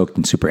super stoked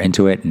and super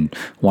into it and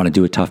want to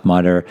do a Tough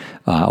Mudder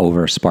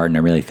over a Spartan. I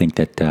really think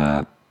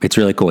that it's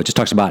really cool. It just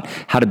talks about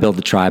how to build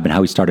the tribe and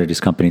how he started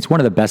his company. It's one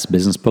of the best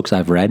business books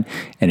I've read,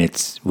 and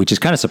which is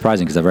kind of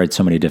surprising because I've read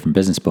so many different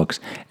business books,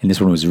 and this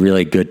one was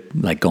really good.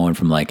 Like going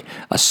from like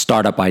a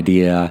startup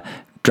idea,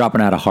 dropping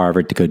out of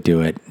Harvard to go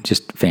do it,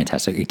 just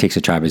fantastic. It Takes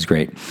a Tribe is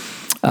great.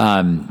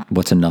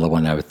 What's another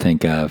one that I would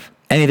think of?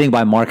 Anything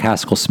by Mark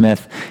Haskell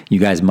Smith. You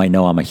guys might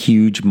know I'm a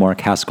huge Mark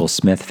Haskell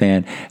Smith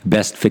fan.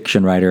 Best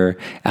fiction writer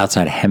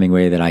outside of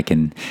Hemingway that I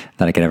could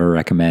ever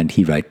recommend.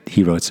 He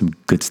wrote some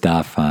good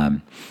stuff.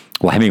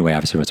 Well, Hemingway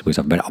obviously wrote some good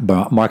stuff,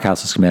 but Mark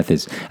Haskell Smith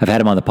I've had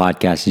him on the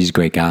podcast. He's a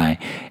great guy.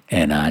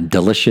 And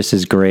Delicious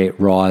is great.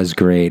 Raw is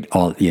great.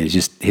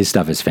 Just his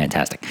stuff is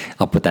fantastic.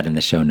 I'll put that in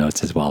the show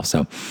notes as well.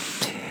 So,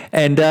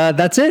 and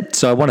that's it.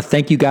 So I want to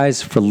thank you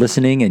guys for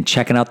listening and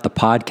checking out the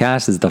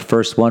podcast. This is the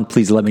first one.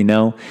 Please let me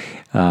know.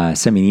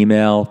 Send me an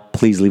email.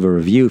 Please leave a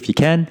review if you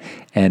can.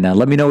 And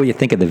let me know what you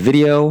think of the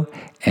video.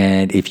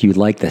 And if you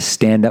like the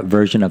stand-up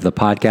version of the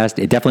podcast,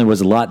 it definitely was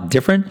a lot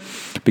different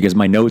because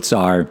my notes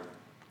are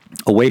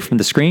away from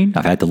the screen.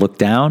 I've had to look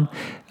down,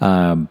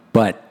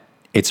 but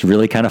it's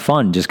really kind of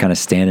fun, just kind of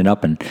standing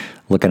up and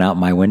looking out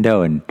my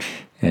window and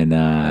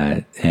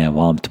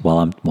while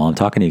I'm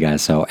talking to you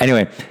guys. So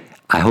anyway,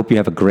 I hope you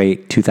have a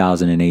great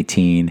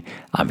 2018.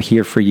 I'm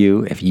here for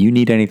you. If you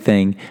need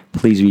anything,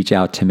 please reach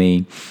out to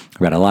me. I've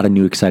got a lot of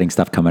new exciting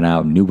stuff coming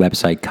out, new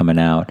website coming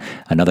out,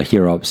 another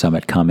Hero Up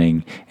Summit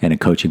coming, and a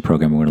coaching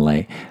program we're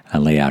going to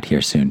lay out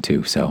here soon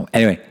too. So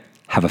anyway,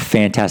 have a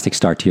fantastic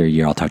start to your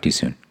year. I'll talk to you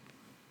soon.